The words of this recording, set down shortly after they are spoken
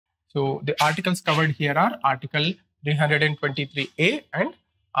So the articles covered here are Article 323A and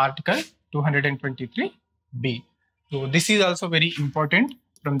Article 223B. So this is also very important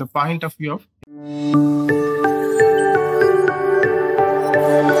from the point of view of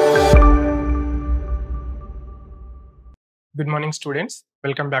Good morning, students.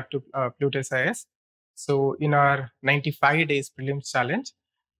 Welcome back to Plutus IAS. So in our 95 days prelims challenge,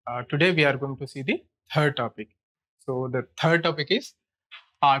 today we are going to see the third topic. So the third topic is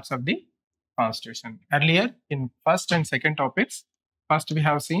parts of the Constitution. Earlier in first and second topics, first we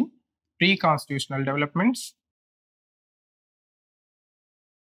have seen pre-constitutional developments,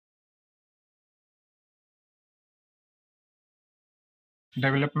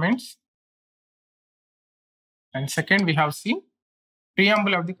 and second we have seen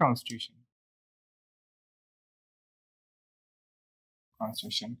preamble of the Constitution.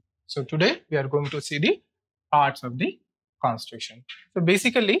 So today we are going to see the parts of the Constitution. So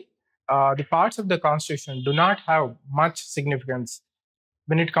basically, the parts of the Constitution do not have much significance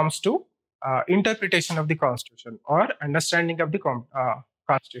when it comes to interpretation of the Constitution or understanding of the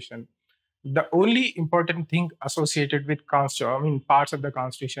Constitution. The only important thing associated with parts of the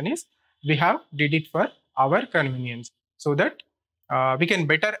Constitution is we have did it for our convenience so that we can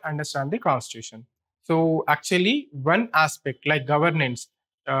better understand the Constitution. So actually one aspect like governance,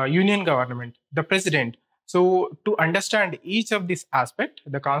 union government, the president. So to understand each of this aspect,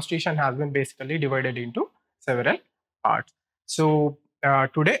 the Constitution has been basically divided into several parts. So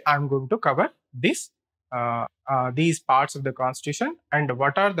today I'm going to cover this these parts of the Constitution and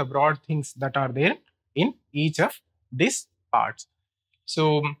what are the broad things that are there in each of these parts.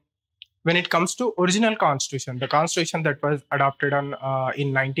 So when it comes to original Constitution, the Constitution that was adopted on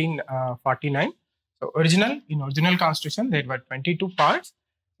in 1949. So original Constitution, there were 22 parts.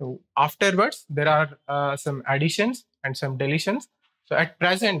 So afterwards, there are some additions and some deletions. So at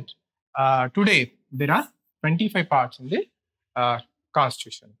present, today, there are 25 parts in the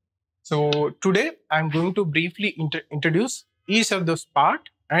Constitution. So today, I'm going to briefly introduce each of those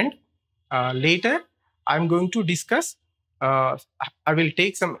parts, and later, I'm going to discuss I will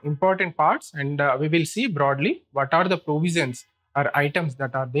take some important parts and we will see broadly what are the provisions or items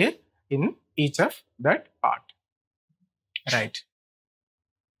that are there in each of that part. Right.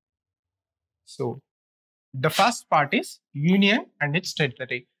 So the first part is Union and its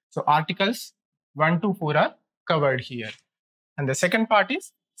territory. So articles 1 to 4 are covered here. And the second part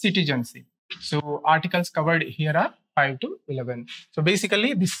is citizenship. So articles covered here are 5 to 11. So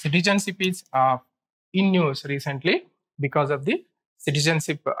basically this citizenship is in news recently because of the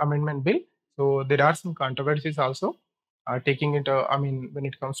Citizenship Amendment Bill. So there are some controversies also taking it, when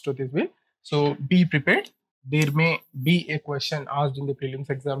it comes to this bill. So be prepared. There may be a question asked in the prelims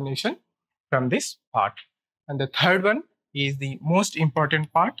examination from this part. And the third one is the most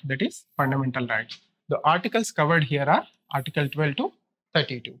important part, that is fundamental rights. The articles covered here are Article 12 to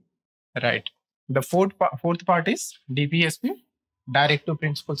 32. Right. The fourth part is DPSP, Directive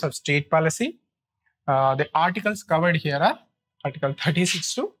Principles of State Policy. The articles covered here are Article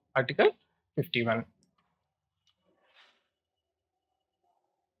 36 to Article 51.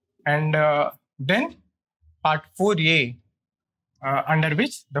 And then Part 4A, under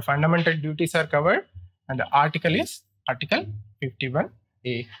which the fundamental duties are covered, and the article is Article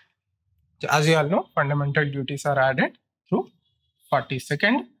 51A. So as you all know, fundamental duties are added through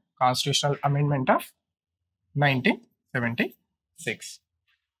 42nd Constitutional Amendment of 1976.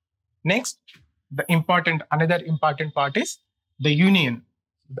 Next, another important part is the Union.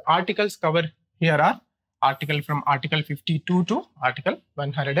 The articles covered here are from Article 52 to Article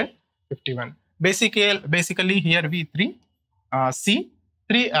 151. Basically here we see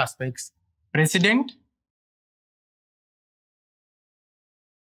three aspects: President,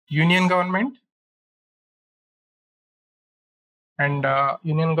 Union government, and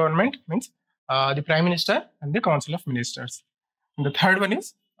Union government means the Prime Minister and the Council of Ministers. And the third one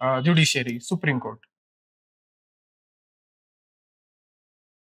is Judiciary, Supreme Court.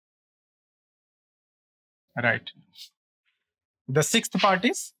 Right. The sixth part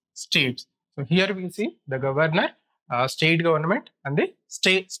is states. So here we see the governor, state government, and the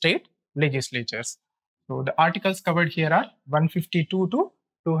state legislatures. So the articles covered here are 152 to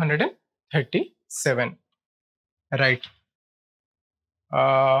 237. Right.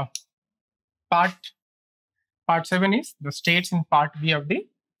 Part 7 is the states in Part B of the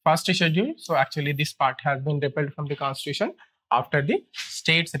first schedule. So actually this part has been repealed from the Constitution after the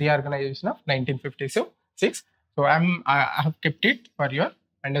states reorganization of 1956. So I have kept it for your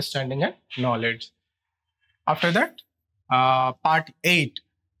understanding and knowledge. After that, Part 8.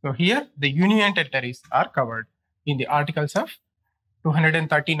 So here the union territories are covered in the articles of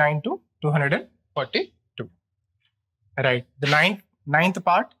 239 to 242. Right. The ninth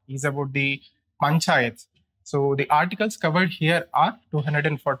part is about the panchayats. So the articles covered here are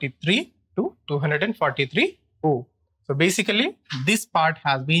 243 to 243O. So basically, this part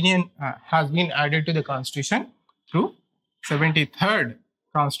has been added to the Constitution through 73rd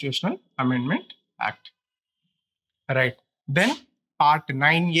Constitutional Amendment Act. Right. Then part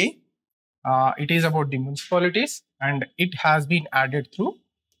 9A, it is about the municipalities, and it has been added through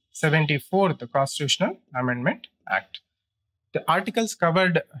 74th Constitutional Amendment Act. The articles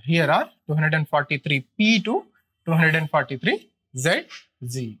covered here are 243P to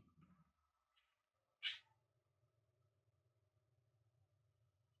 243ZZ.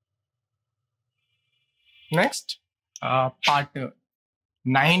 Next, part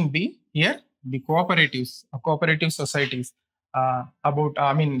 9B, here the cooperatives, cooperative societies.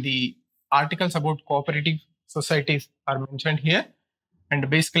 The articles about cooperative societies are mentioned here, and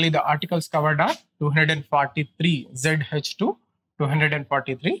basically the articles covered are 243ZH to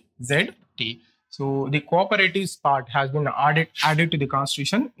 243ZT. So the cooperatives part has been added to the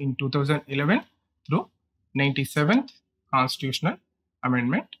Constitution in 2011 through 97th Constitutional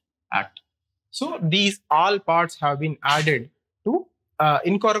Amendment Act. So these all parts have been added to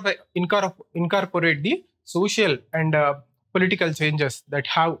incorporate the social and political changes that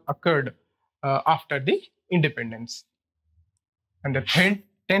have occurred after the independence. And the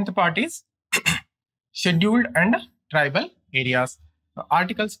 10th part is scheduled and tribal areas. The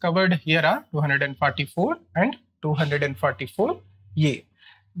articles covered here are 244 and 244A.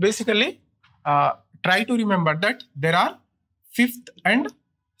 Basically, try to remember that there are 5th and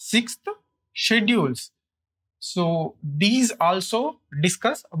 6th schedules. So these also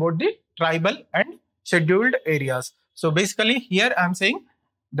discuss about the tribal and scheduled areas. So basically here I am saying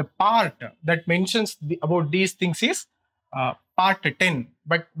the part that mentions about these things is part 10.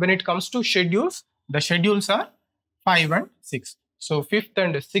 But when it comes to schedules, the schedules are 5 and 6. So 5th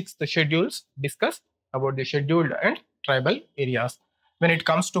and 6th schedules discuss about the scheduled and tribal areas. When it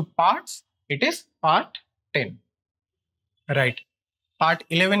comes to parts, it is part 10. Right. Part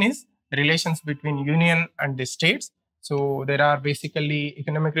 11 is relations between union and the states. So there are basically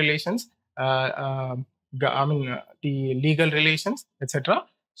economic relations, the legal relations, etc.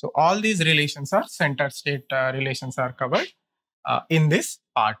 So all these relations are center-state relations are covered in this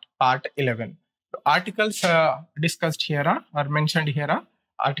part 11. The articles discussed here are mentioned here are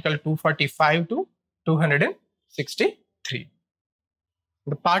Article 245 to 263.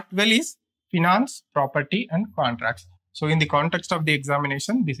 The part 12 is finance, property, and contracts. So in the context of the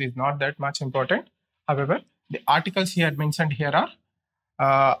examination, this is not that much important. However, the articles here mentioned here are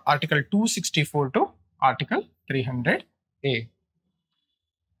Article 264 to Article 300A.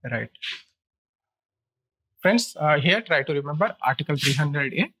 Right. Friends, here try to remember Article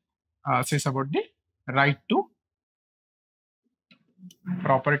 300A says about the right to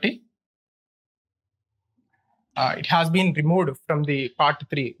property. It has been removed from the part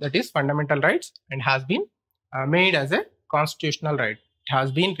 3, that is fundamental rights, and has been made as a constitutional right. It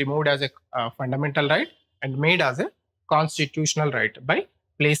has been removed as a fundamental right and made as a constitutional right by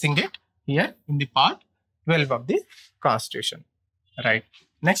placing it here in the part 12 of the Constitution. Right.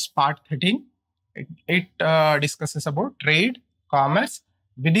 Next, part 13, it discusses about trade, commerce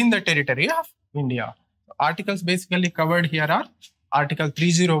within the territory of India. Articles basically covered here are Article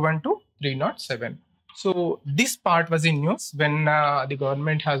 301 to 307. So this part was in news when the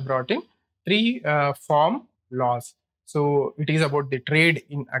government has brought in 3 farm laws. So it is about the trade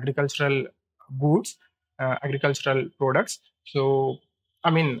in agricultural goods, agricultural products. So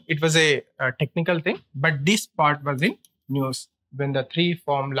it was a technical thing, but this part was in news when the 3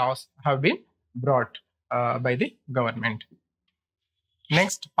 farm laws have been brought by the government.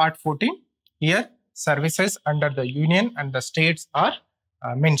 Next, part 14. Here, services under the union and the states are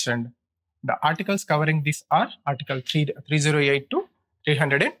mentioned. The articles covering this are Article 308 to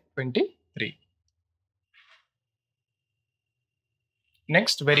 323.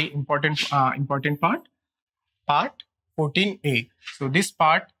 Next, very important part, part 14A. So this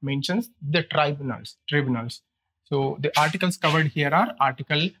part mentions the tribunals. So the articles covered here are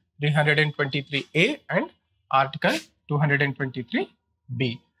Article 323A and Article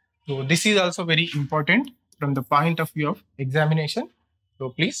 223B. So this is also very important from the point of view of examination. So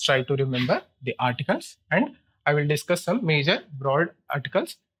please try to remember the articles, and I will discuss some major broad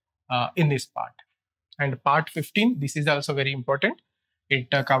articles in this part. And part 15, this is also very important. It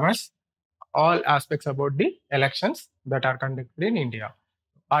covers all aspects about the elections that are conducted in India.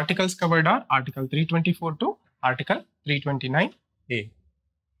 Articles covered are Article 324 to Article 329A.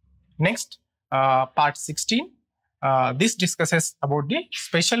 Next, part 16, this discusses about the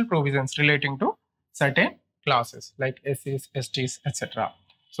special provisions relating to certain classes like SCs, STs, etc.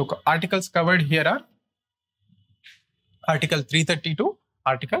 So articles covered here are Article 332,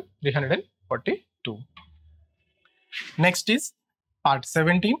 Article 342. Next is Part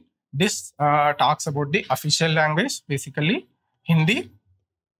 17. This talks about the official language, basically Hindi,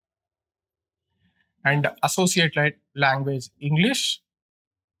 and associated language English.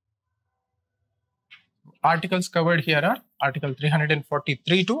 Articles covered here are Article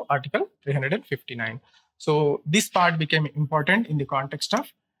 343 to Article 359. So this part became important in the context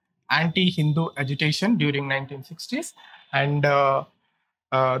of anti-Hindu agitation during 1960s, and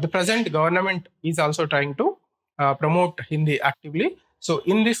the present government is also trying to promote Hindi actively. So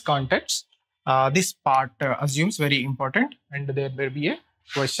in this context, this part assumes very important, and there will be a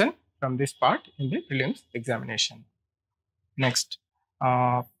question from this part in the prelims examination. Next,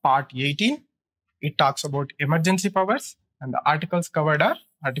 part 18, it talks about emergency powers, and the articles covered are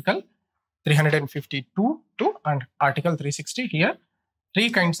Article 352 to and Article 360. Here,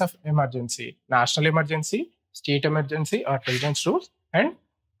 three kinds of emergency: national emergency, state emergency or president's rules, and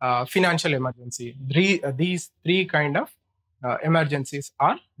financial emergency. These three kind of emergencies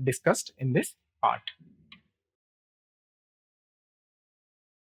are discussed in this part.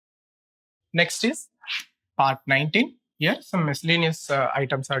 Next is part 19. Here some miscellaneous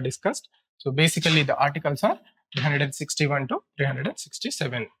items are discussed. So basically the articles are 361 to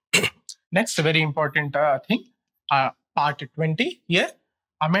 367. Next, very important thing, part 20. Here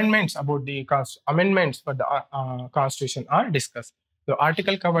amendments about the amendments for the constitution are discussed. The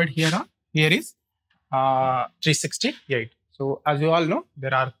article covered here is 368. So as you all know,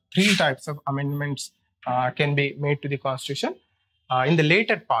 there are three types of amendments can be made to the constitution. In the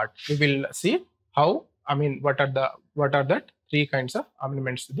later part, we will see how, what are the three kinds of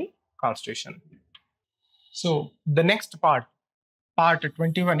amendments to the constitution. So the next part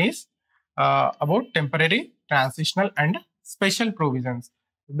 21 is about temporary, transitional and special provisions.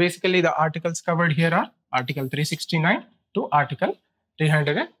 Basically the articles covered here are Article 369 to Article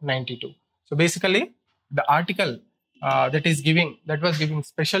 392. So basically the article that was giving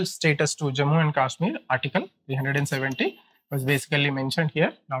special status to Jammu and Kashmir, Article 370, was basically mentioned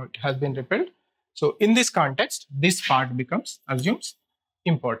here. Now it has been repealed. So in this context, this part assumes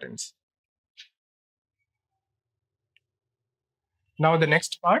importance. Now the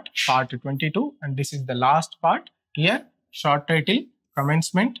next part 22, and this is the last part. Here, short title,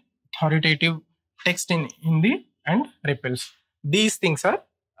 commencement, authoritative text in Hindi and repeals. These things are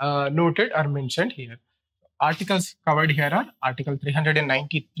noted or mentioned here. Articles covered here are Article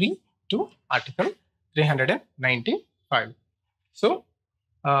 393 to Article 395. So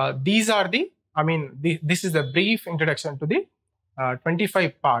these are this is a brief introduction to the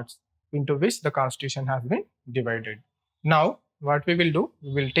 25 parts into which the constitution has been divided. Now what we will do,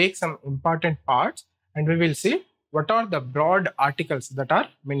 we will take some important parts and we will see what are the broad articles that are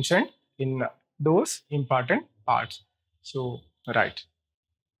mentioned in those important parts. So, right.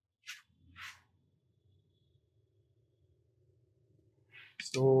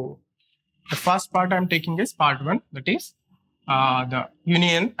 So, the first part I am taking is part 1, that is the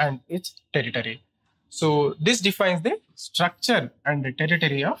union and its territory. So, this defines the structure and the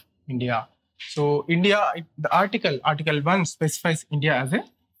territory of India. So India, the Article 1 specifies India as a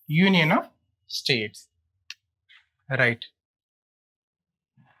union of states, right?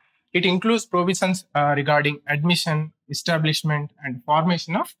 It includes provisions regarding admission, establishment and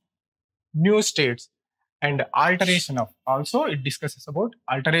formation of new states and alteration of, also it discusses about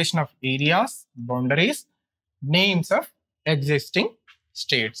alteration of areas, boundaries, names of existing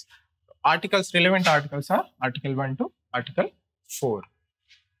states. Relevant articles are Article 1 to Article 4.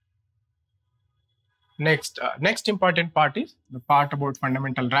 Next important part is the part about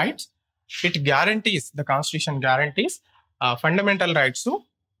fundamental rights. The Constitution guarantees fundamental rights to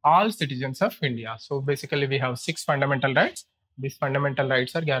all citizens of India. So basically we have 6 fundamental rights. These fundamental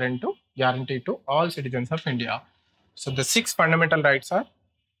rights are guaranteed to all citizens of India. So the 6 fundamental rights are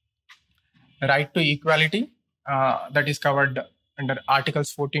right to equality, that is covered under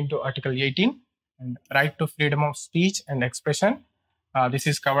Articles 14 to Article 18, and right to freedom of speech and expression. This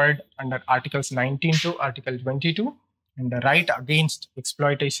is covered under Articles 19 to Article 22, and the right against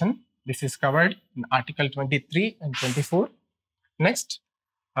exploitation. This is covered in Article 23 and 24. Next,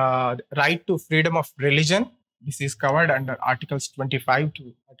 right to freedom of religion. This is covered under Articles 25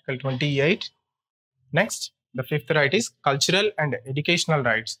 to Article 28. Next, the 5th right is cultural and educational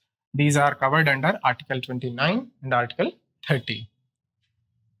rights. These are covered under Article 29 and Article 30.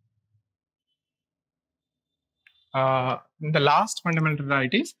 The last fundamental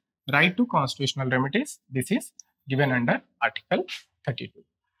right is right to constitutional remedies. This is given under Article 32.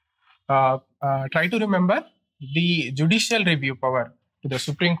 Try to remember the judicial review power to the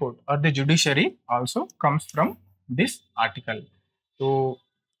Supreme Court or the judiciary also comes from this article. So,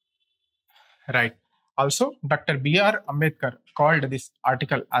 right. Also, Dr. B.R. Ambedkar called this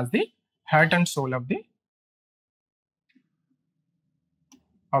article as the heart and soul of the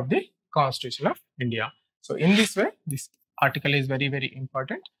Constitution of India. So, in this way, this article is very, very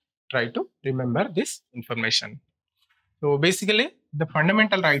important. Try to remember this information. So, basically, the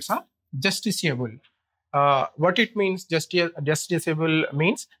fundamental rights are justiciable. What it means, justiciable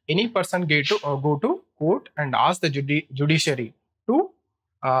means any person go to court and ask the judiciary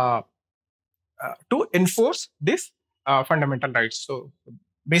uh, to enforce this fundamental rights. So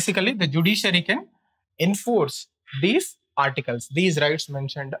basically, the judiciary can enforce these articles, these rights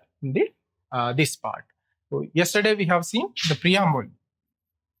mentioned in the this part. So yesterday we have seen the preamble.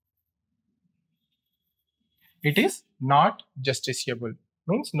 It is not justiciable,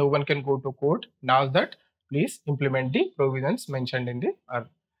 means no one can go to court and ask that please implement the provisions mentioned in the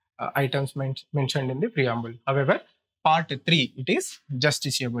items mentioned in the preamble. However, part 3, it is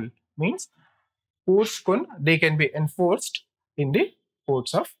justiciable, means they can be enforced in the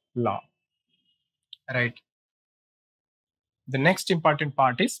courts of law. Right. The next important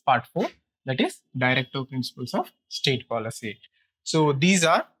part is part 4, that is directive principles of state policy. So these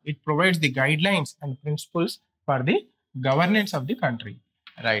are, it provides the guidelines and principles for the governance of the country.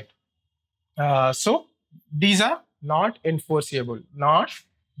 Right. So these are not enforceable, not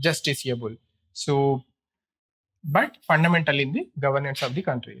justiciable. So, but fundamental in the governance of the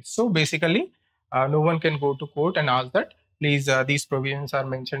country. So basically, no one can go to court and ask that please these provisions are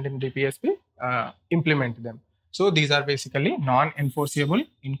mentioned in DPSP, implement them. So these are basically non-enforceable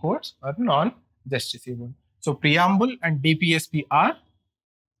in courts or non-justiciable. So preamble and DPSP are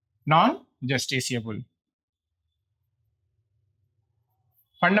non-justiciable.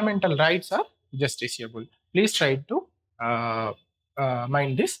 Fundamental rights are justiciable. Please try to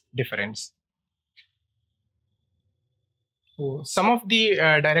mind this difference. So some of the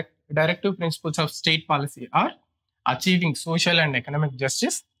directive principles of state policy are achieving social and economic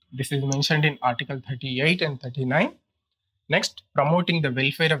justice. This is mentioned in Article 38 and 39. Next, promoting the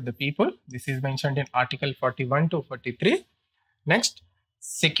welfare of the people. This is mentioned in Article 41 to 43. Next,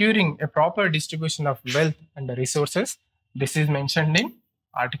 securing a proper distribution of wealth and resources. This is mentioned in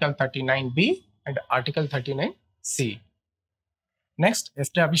Article 39B and Article 39C. Next,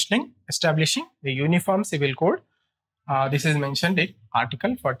 establishing a uniform civil code. This is mentioned in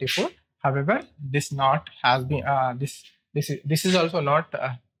Article 44. However, this is also not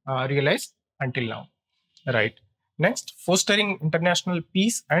realized until now. Right. Next, fostering international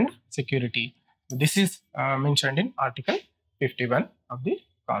peace and security. This is mentioned in Article 51 of the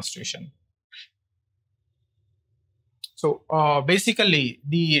Constitution. So basically,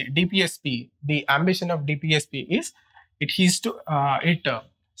 the DPSP, the ambition of DPSP is it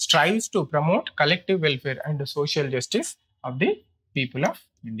strives to promote collective welfare and social justice of the people of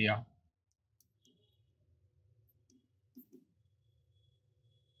India.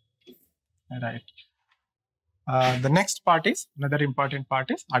 Right. The next part is, another important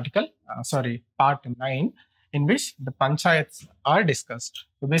part is part 9, in which the panchayats are discussed.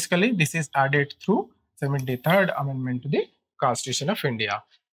 So basically, this is added through 73rd Amendment to the Constitution of India.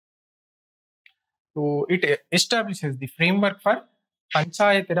 So it establishes the framework for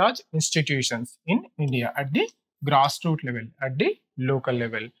Panchayat Raj institutions in India at the grassroots level, at the local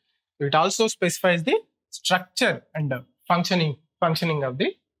level. It also specifies the structure and functioning of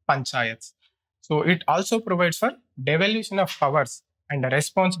the panchayats. So it also provides for devolution of powers and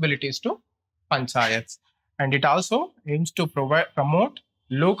responsibilities to panchayats, and it also aims to promote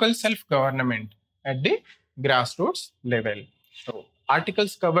local self-government at the grassroots level. So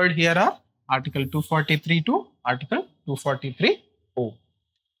articles covered here are Article 243 to Article 243O. All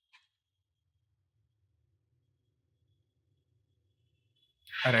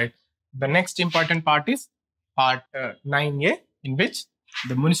right. The next important part is Part 9A, in which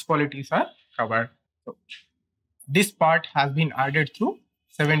the municipalities are covered. So, this part has been added through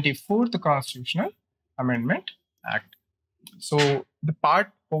 74th Constitutional Amendment Act. So the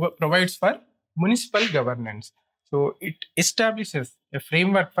part provides for municipal governance. So it establishes a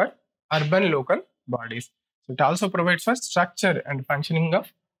framework for urban local bodies. So it also provides for structure and functioning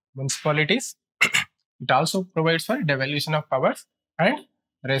of municipalities. It also provides for devolution of powers and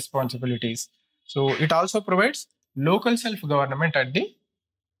responsibilities. So it also provides local self-government at the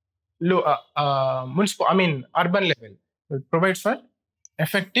urban level. So it provides for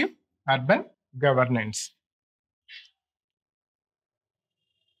effective urban governance.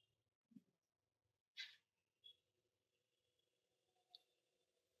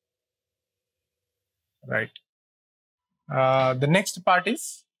 right? The next part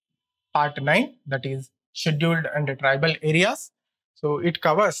is part 9, that is scheduled and tribal areas. So it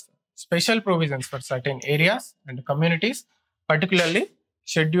covers special provisions for certain areas and communities, particularly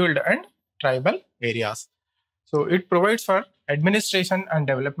scheduled and tribal areas. So it provides for administration and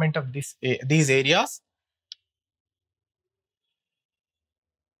development of these areas,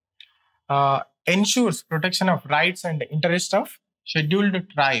 ensures protection of rights and interests of scheduled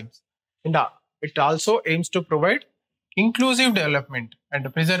tribes, and it also aims to provide inclusive development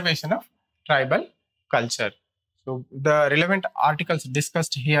and preservation of tribal culture. So the relevant articles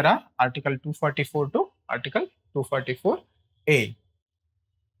discussed here are Article 244 to Article 244A.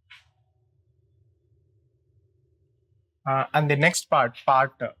 And the next part,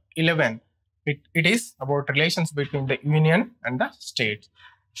 part 11, it is about relations between the union and the states.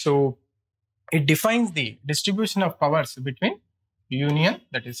 So it defines the distribution of powers between union,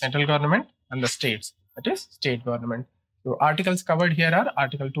 that is central government, and the states, that is state government. So articles covered here are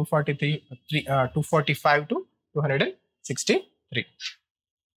Article 245 to 263.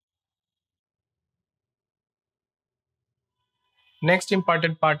 Next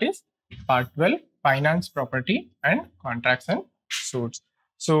important part is part 12, finance, property, and contracts and suits.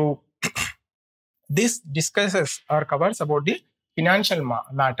 So this discusses or covers about the financial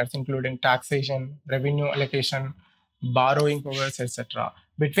matters, including taxation, revenue allocation, borrowing powers, etc.,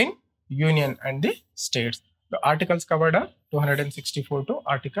 between union and the states. The articles covered are 264 to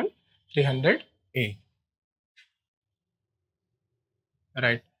Article 300A.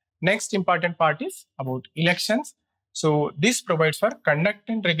 Right. Next important part is about elections. So this provides for conduct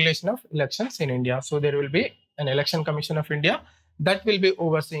and regulation of elections in India. So there will be an election commission of India that will be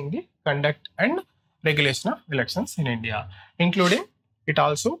overseeing the conduct and regulation of elections in India, including it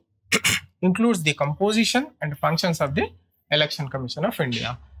also includes the composition and functions of the election commission of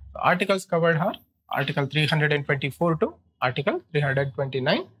India. The articles covered are Article 324 to Article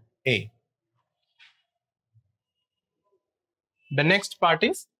 329A. The next part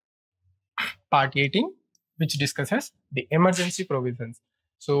is part 18, which discusses the emergency provisions.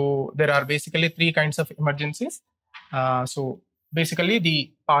 So there are basically 3 kinds of emergencies. So basically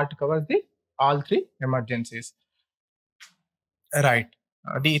the part covers the all 3 emergencies. Right.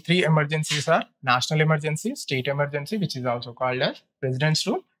 The 3 emergencies are national emergency, state emergency, which is also called as president's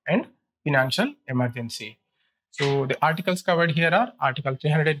rule, and financial emergency. So the articles covered here are Article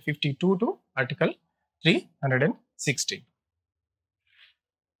 352 to Article 360.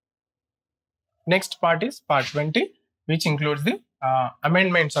 Next part is part 20, which includes the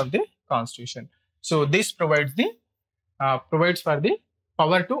amendments of the Constitution. So this provides for the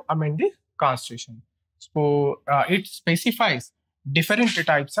power to amend the Constitution. So it specifies different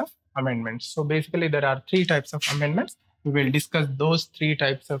types of amendments. So basically there are 3 types of amendments. We will discuss those 3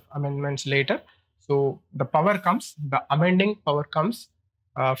 types of amendments later. So the amending power comes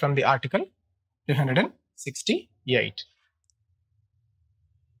from the Article 368.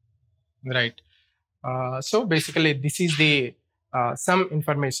 Right. So basically this is the some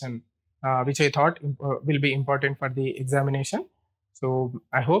information which I thought will be important for the examination. So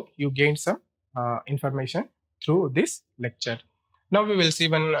I hope you gained some information through this lecture. Now we will see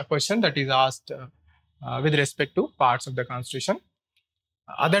one question that is asked with respect to parts of the Constitution.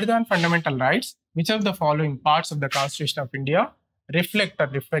 Other than fundamental rights, which of the following parts of the Constitution of India reflects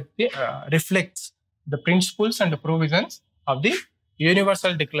the principles and the provisions of the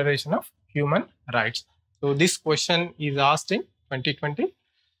Universal Declaration of Human Rights? So this question is asked in 2020.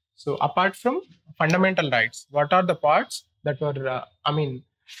 So apart from fundamental rights, what are the parts that were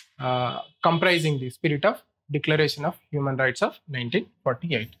comprising the spirit of Declaration of Human Rights of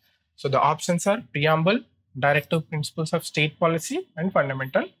 1948? So the options are preamble, directive principles of state policy, and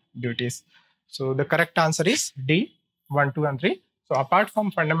fundamental duties. So the correct answer is D, 1, 2, and 3. So apart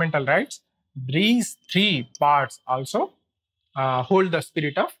from fundamental rights, these 3 parts also hold the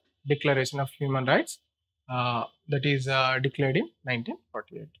spirit of Declaration of Human Rights that is declared in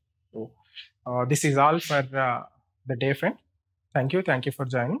 1948. So this is all for the day, friend. Thank you for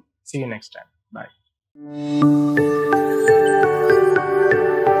joining. See you next time. Bye.